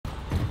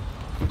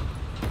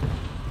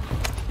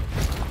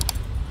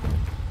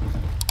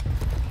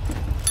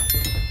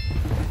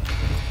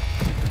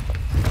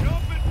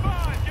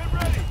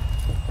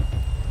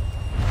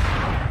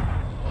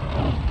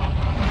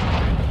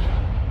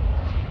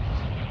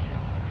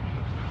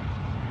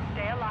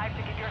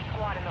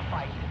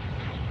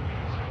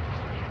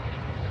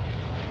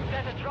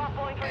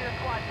Coming for your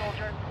squad,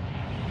 soldier.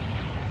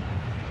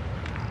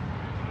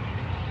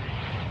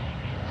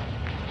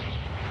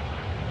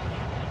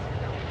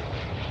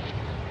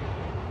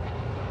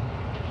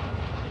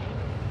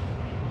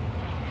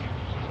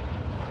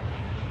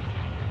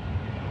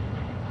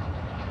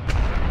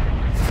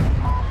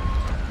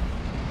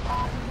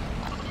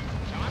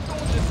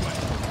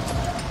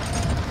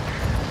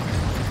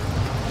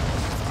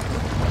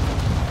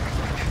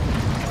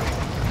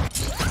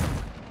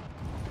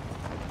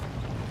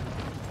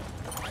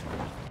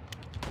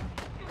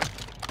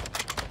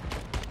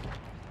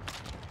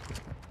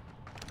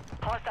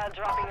 Hostiles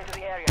dropping into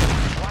the area.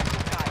 Watch the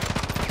sky.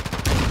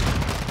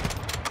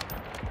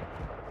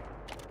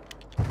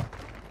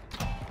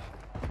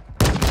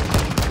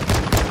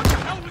 What the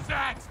hell was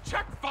that?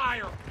 Check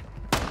fire!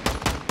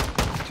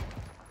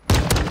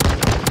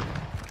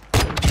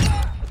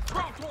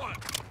 Dropped one!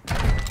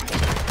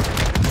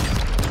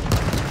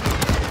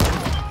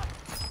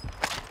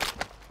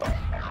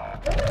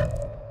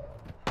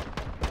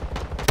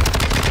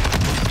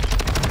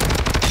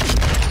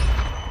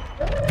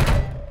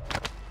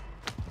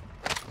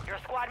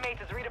 Squad mate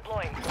is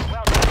redeploying.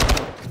 Well done.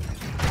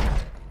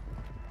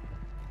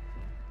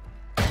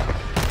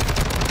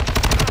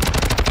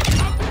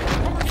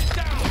 Target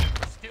down!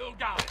 Still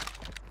got it.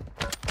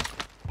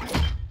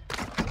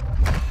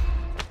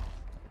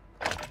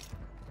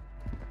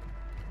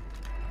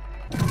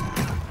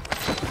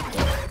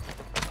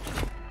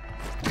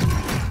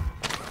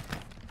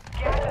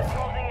 Gas is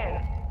closing in.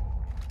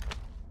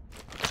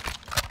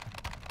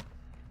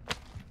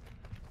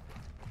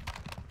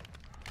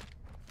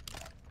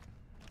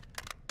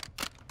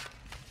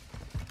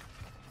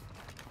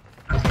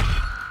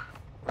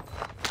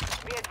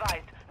 Be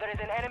advised, there is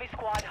an enemy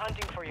squad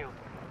hunting for you.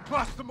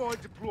 Cluster mine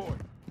deployed.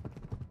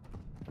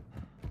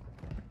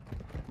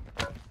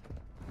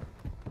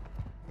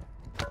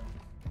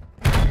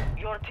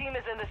 Your team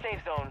is in the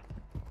safe zone.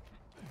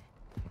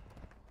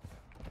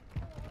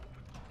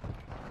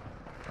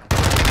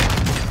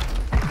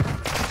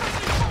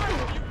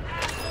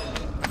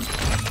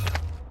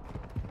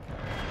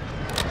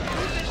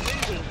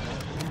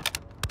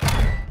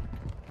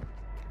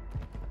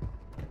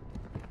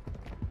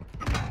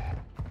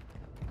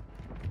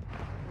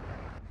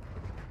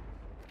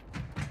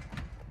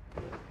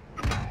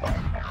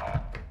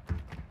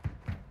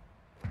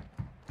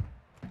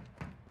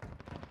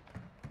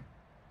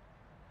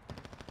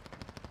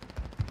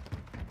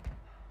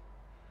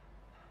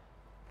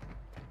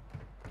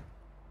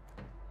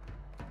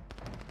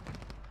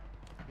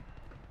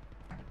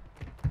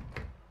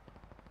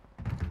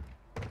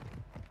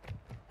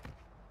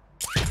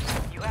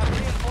 You have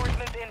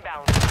reinforcements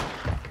inbound.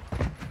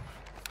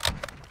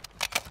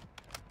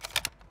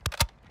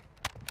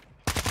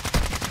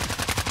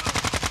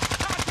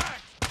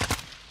 Contact!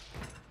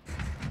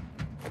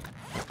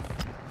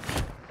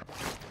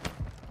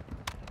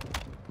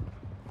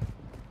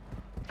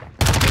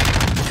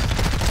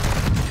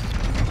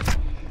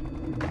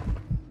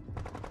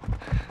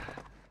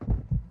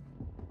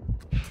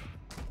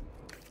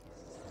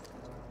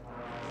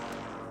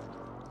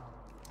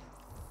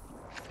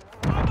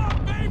 I'm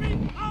up,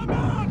 baby! I'm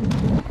up!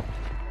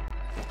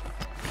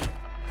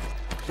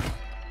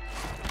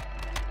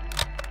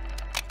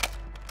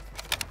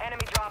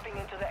 Enemy dropping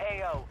into the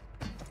AO.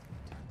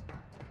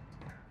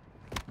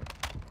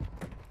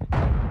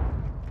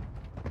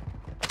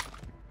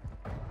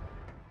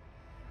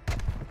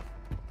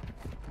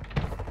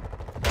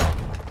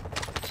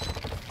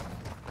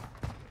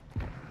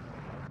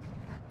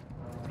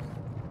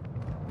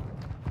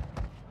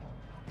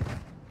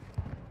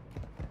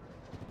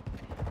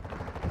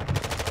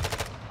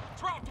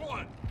 Dropped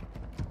one!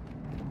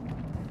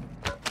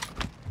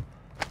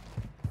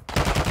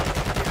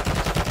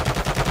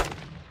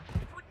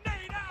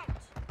 Grenade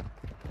out!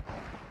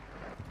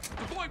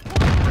 Deploy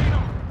point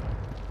radar!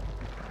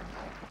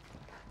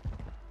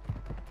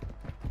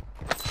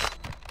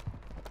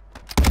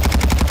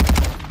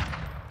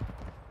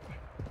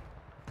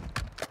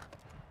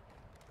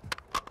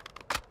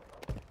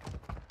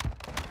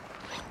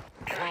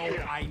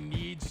 Bro, I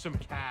need some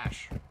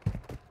cash.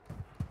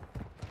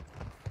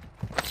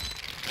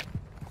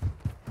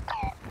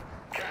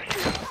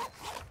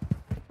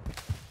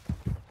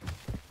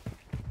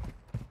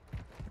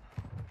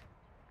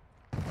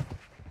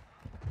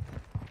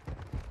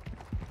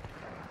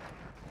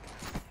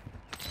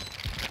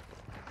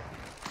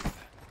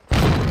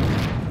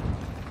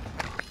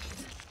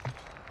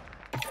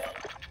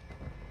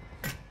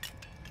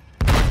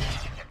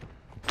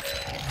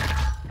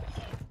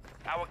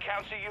 Our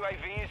counter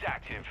UAV is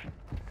active.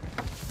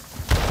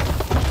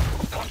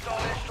 Hostile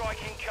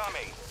airstrike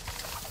incoming.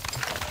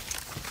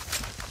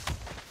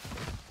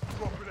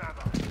 Dropping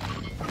ammo.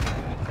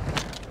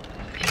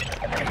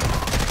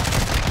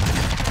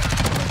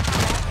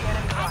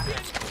 I'm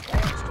getting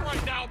torched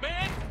right now,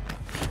 man!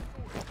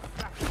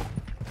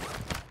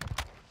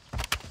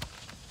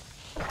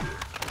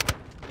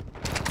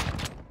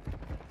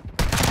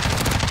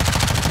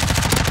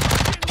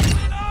 Getting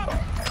lit up!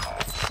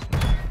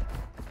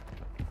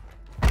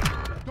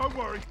 Don't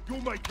worry,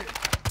 you'll make it.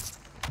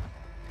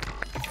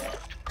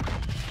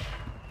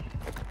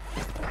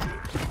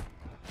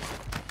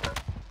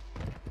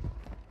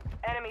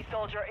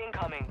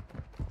 incoming.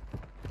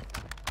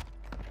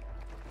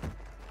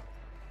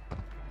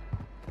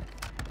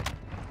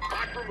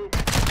 Back for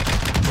movement.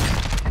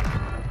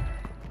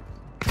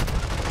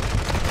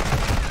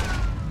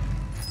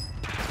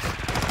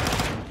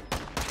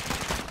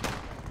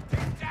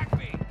 Attack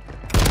me.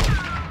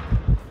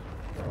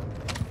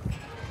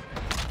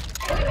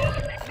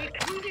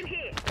 Moving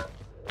here.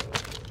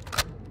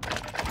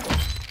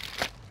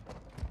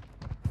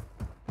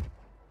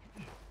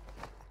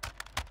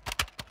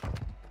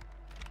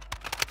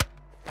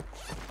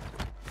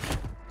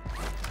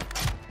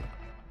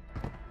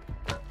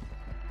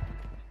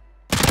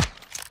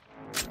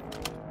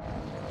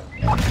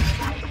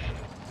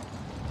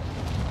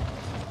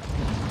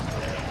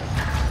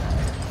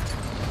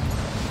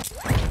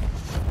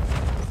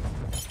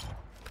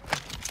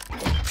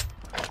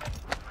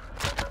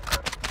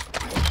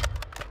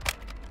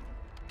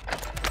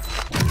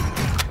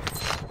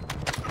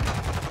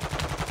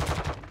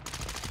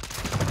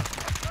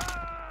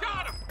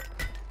 Got him.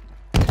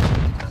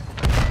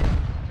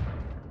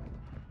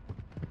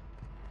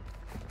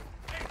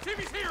 Hey,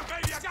 Timmy's here,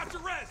 baby. I got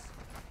your res.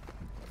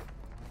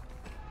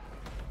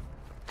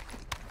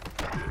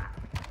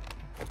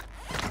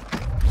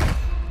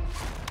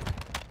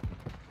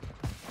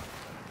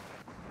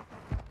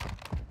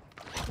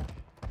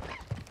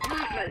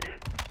 Movement.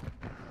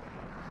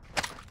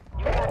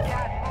 You got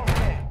gas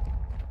movement.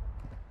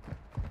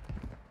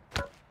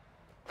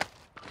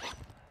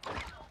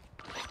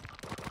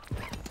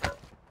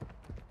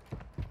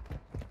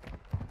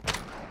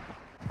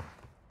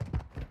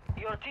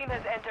 Your team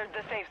has entered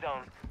the safe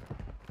zone.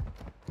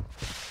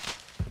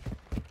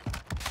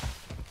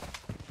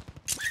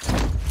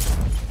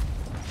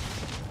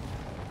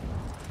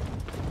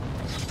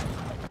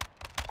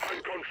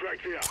 I'm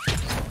contract here.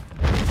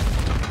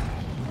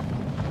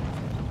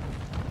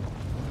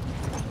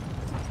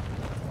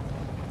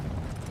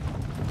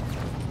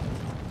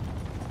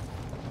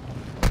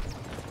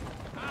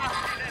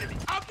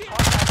 Out there!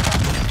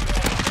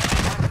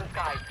 Back to the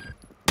skies.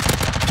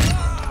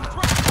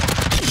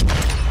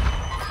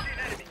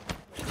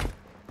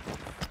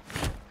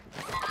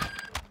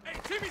 Hey,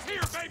 Timmy's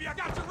here, baby. I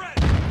got your res.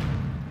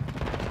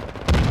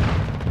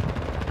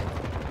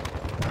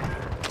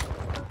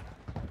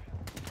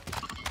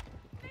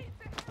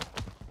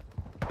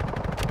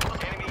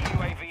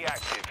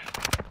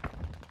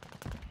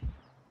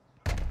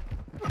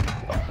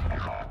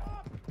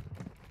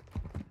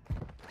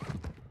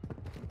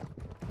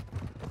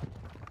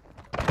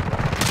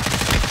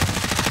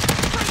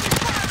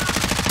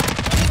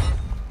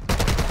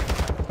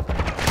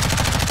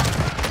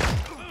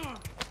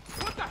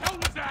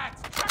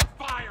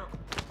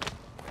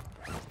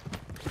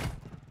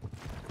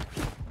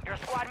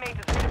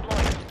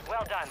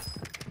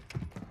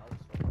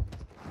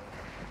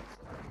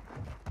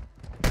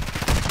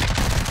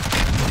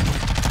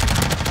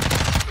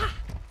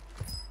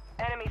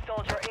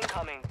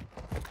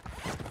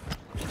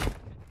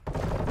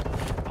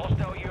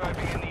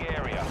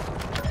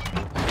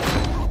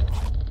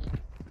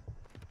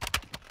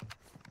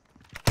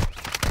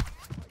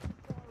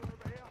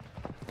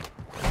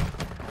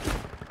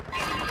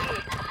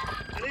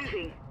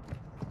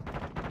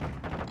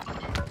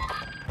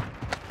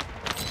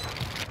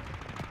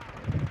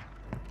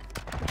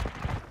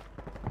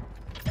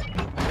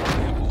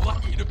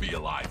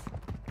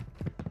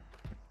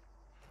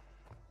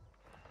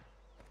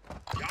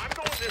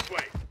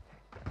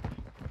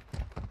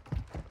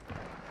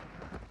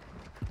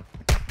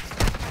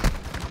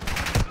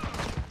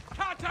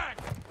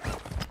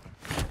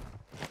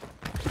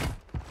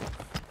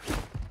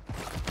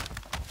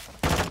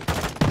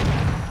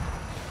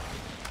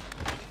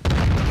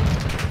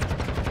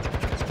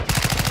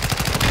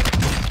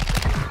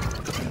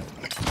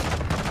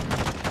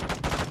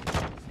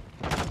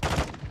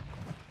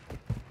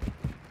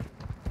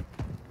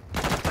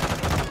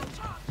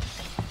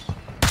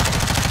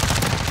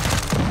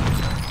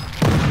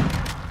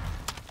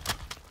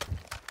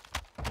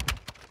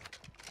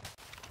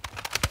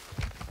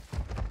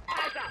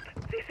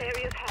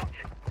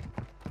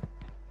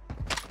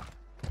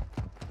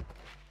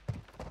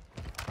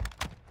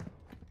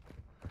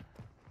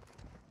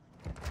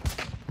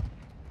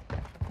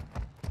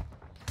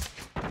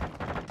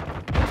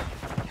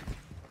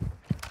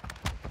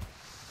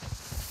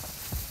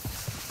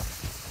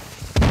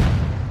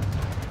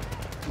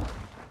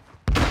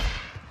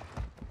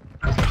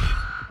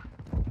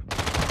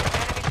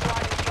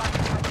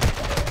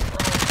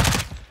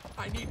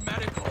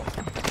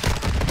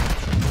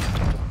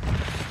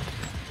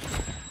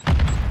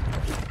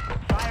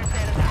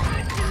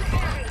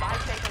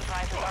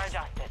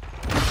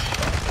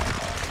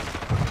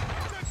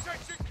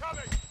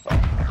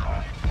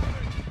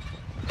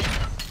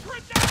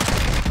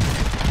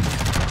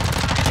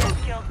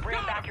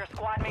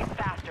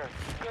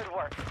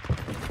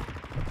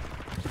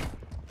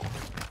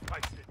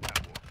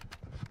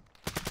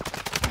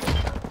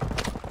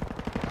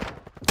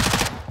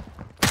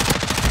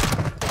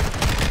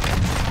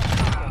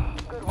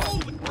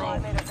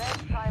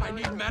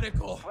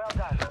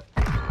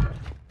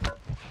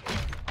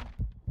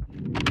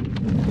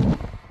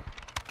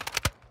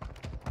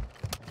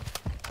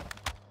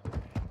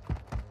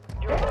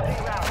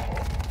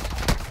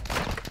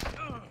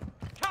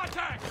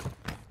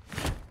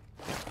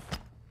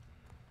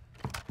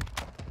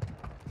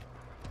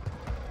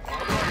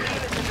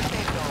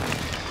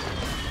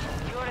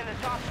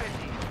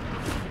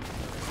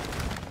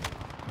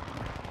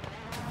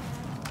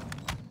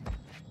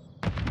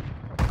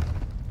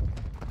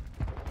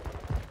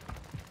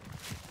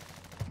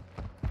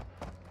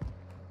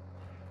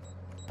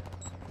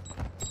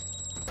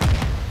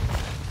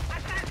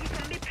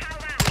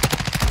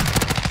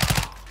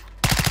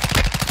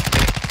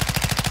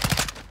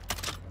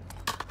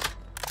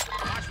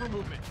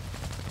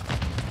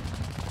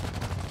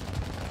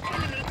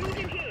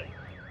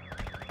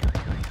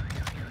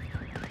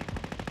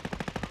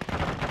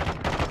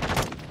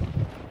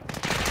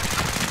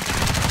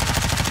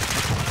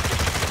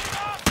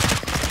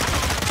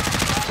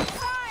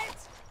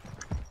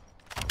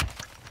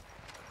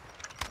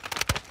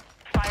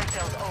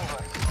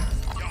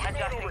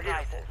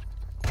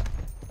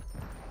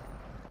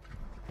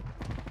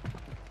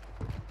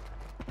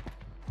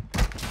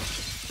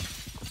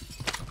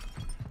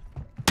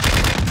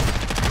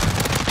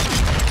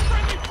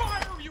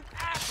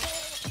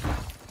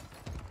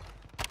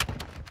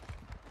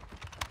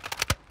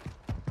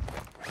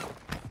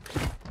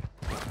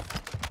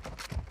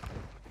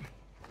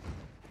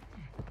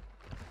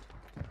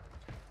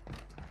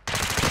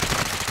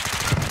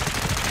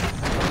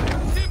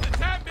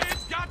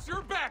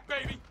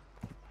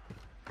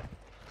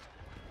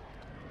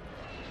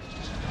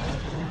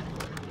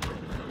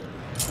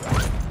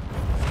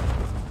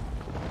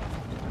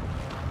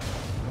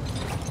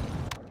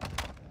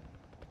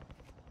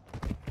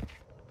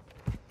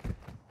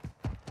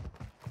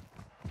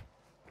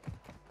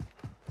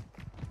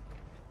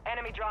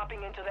 Enemy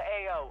dropping into the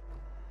AO.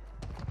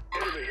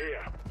 Enemy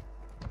here.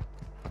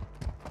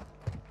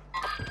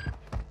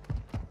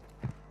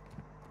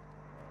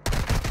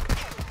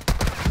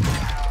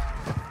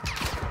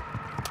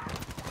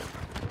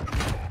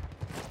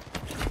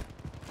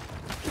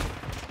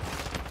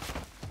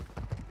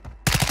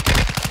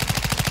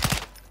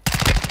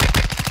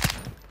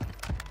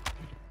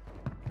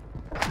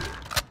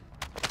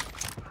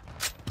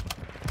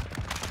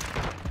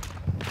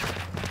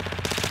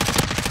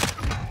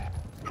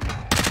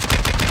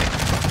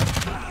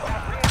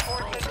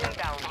 Reinforcements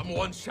inbound. I'm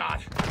one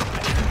shot.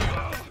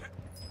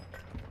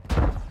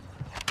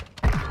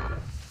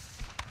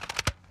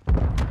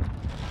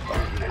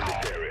 Moving in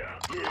this area.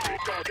 Moving.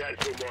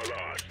 Target for my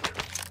last.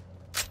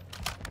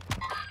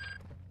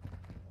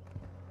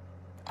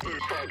 Move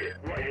target.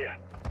 Right here.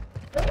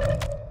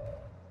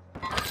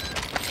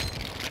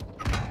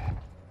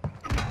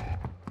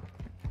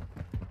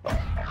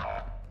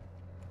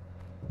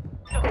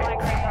 Supply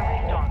crates are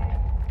restocked.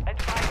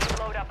 Advise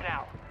to load up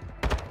now.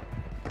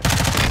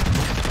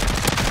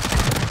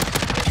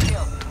 Good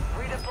kill.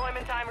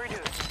 Redeployment time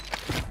reduced.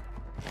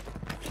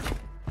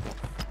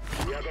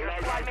 We have a Your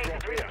loadout squad mate is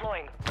drop here.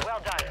 redeploying.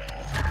 Well done.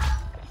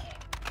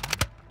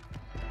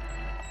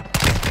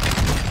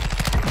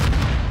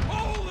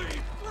 Holy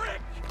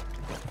frick!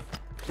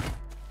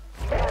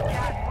 You got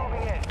gas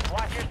moving in.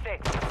 Watch your six.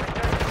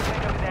 Resurgence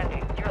window is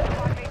ending. Your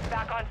squad mate's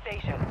back on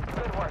station.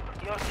 Good work.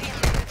 Your team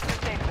reaches the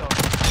safe zone.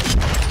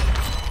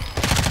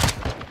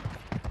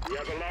 We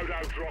have a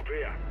loadout drop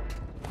here.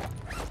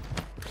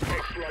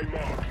 X-ray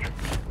marked.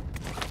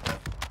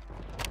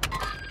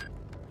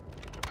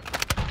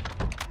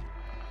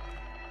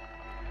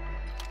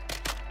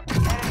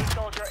 Enemy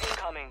soldier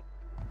incoming.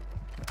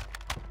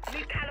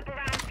 New caliber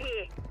round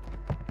here.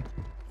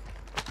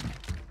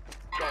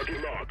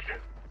 Target marked.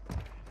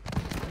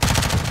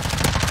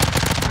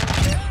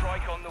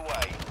 Airstrike on the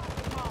way.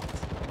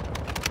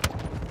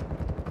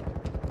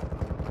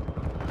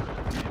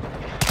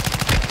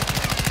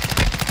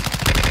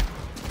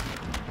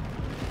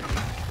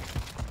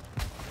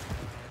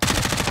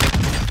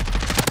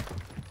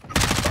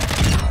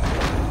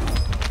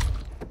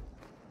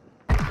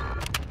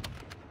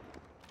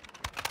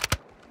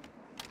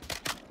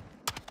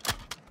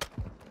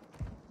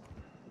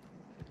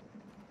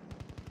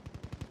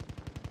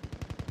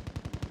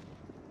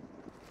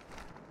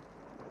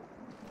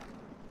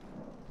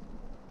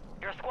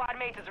 Your squad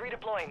mate is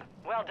redeploying.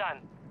 Well done.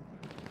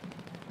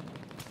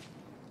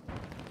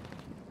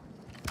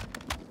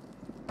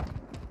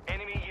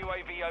 Enemy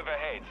UAV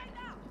overhead.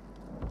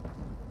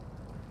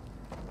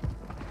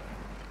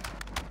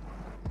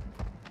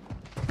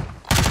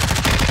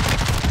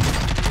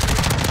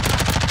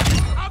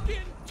 I'm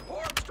getting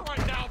torched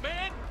right now,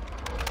 man!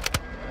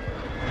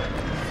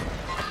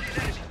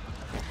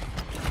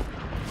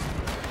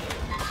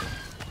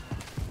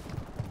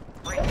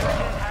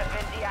 Resurgence has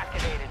been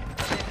deactivated.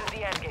 This is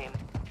the end game.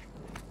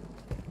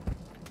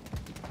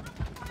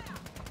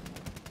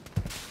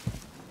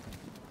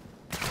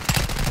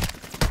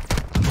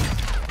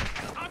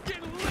 I'm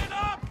getting lit up!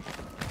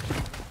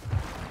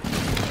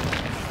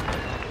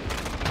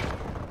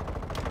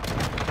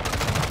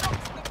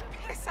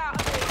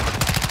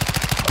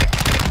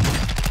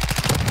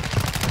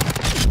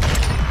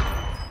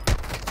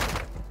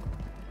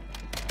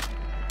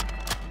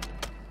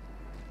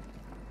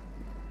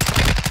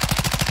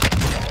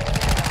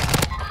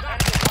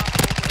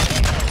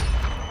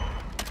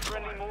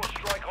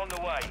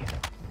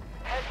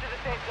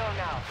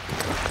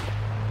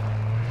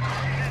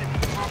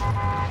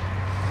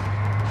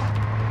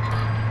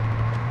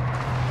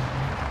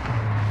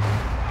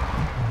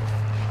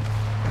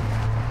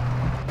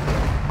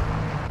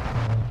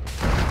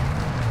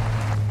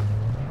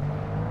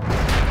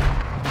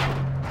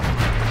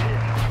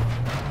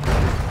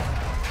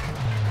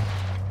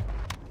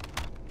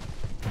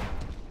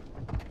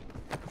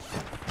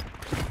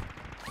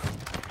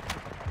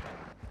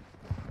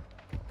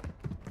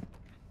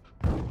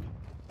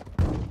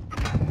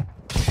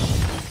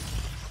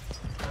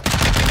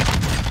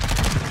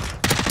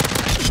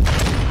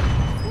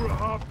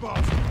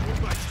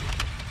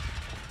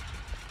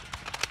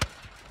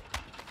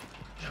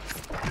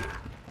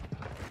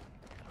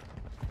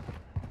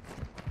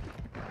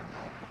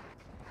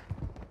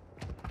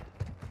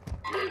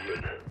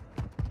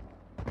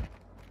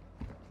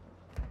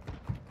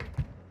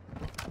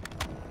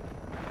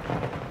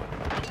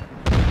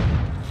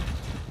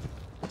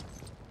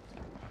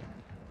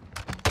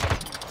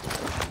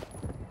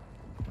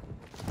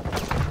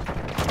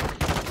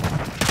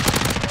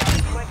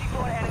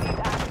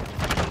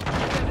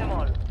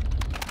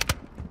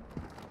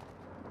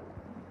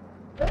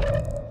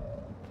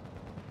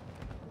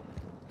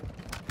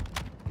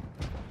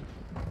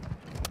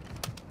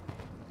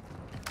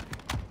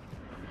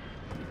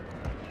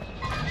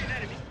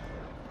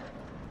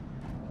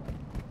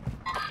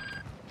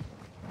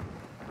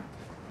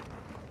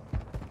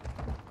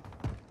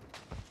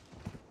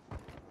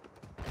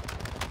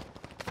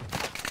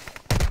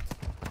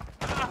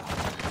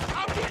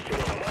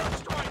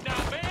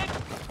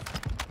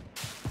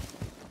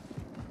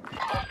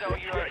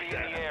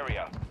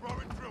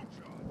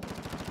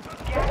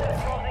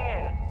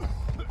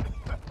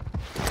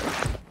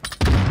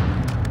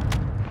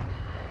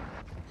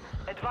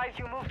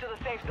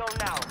 safe zone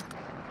now.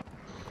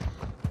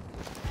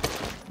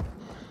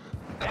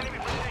 Enemy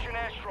precision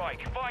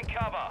airstrike. Find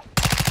cover.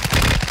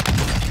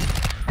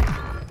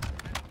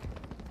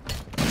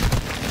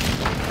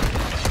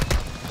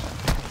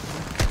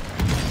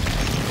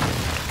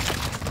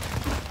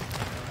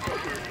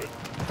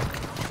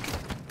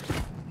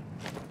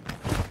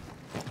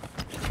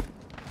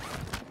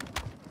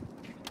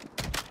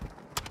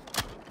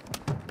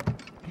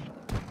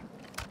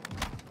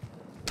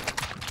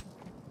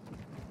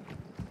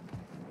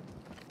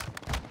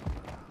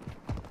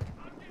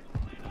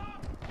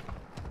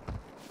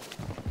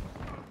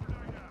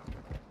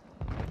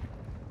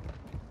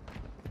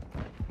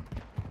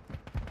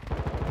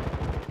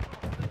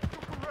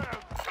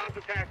 Time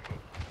to tackle.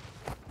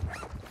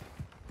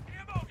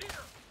 Ammo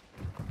here.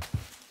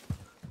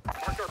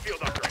 Mark our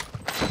field upgrade.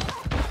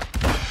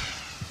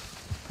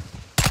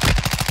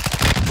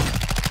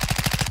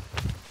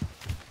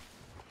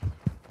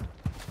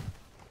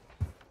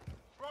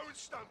 Throwing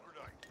stun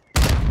grenade.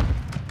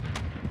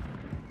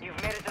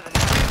 You've made it to the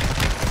next.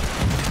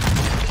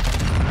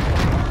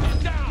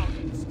 Down.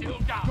 Still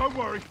down. Don't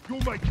worry,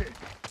 you'll make it.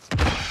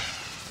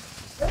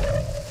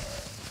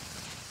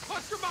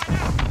 Cluster mine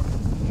out.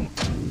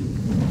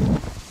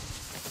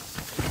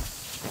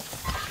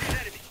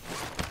 Enemy.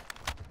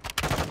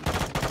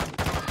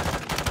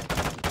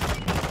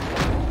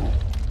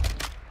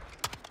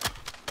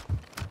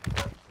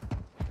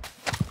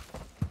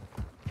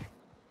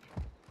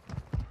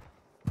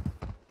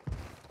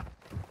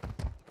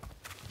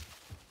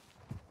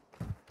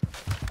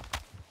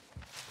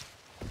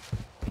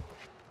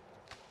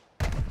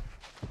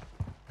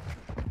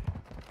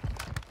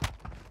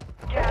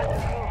 Gas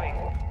is moving.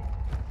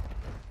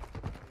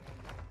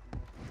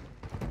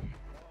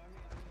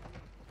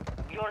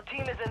 Your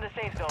team is in the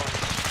safe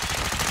zone.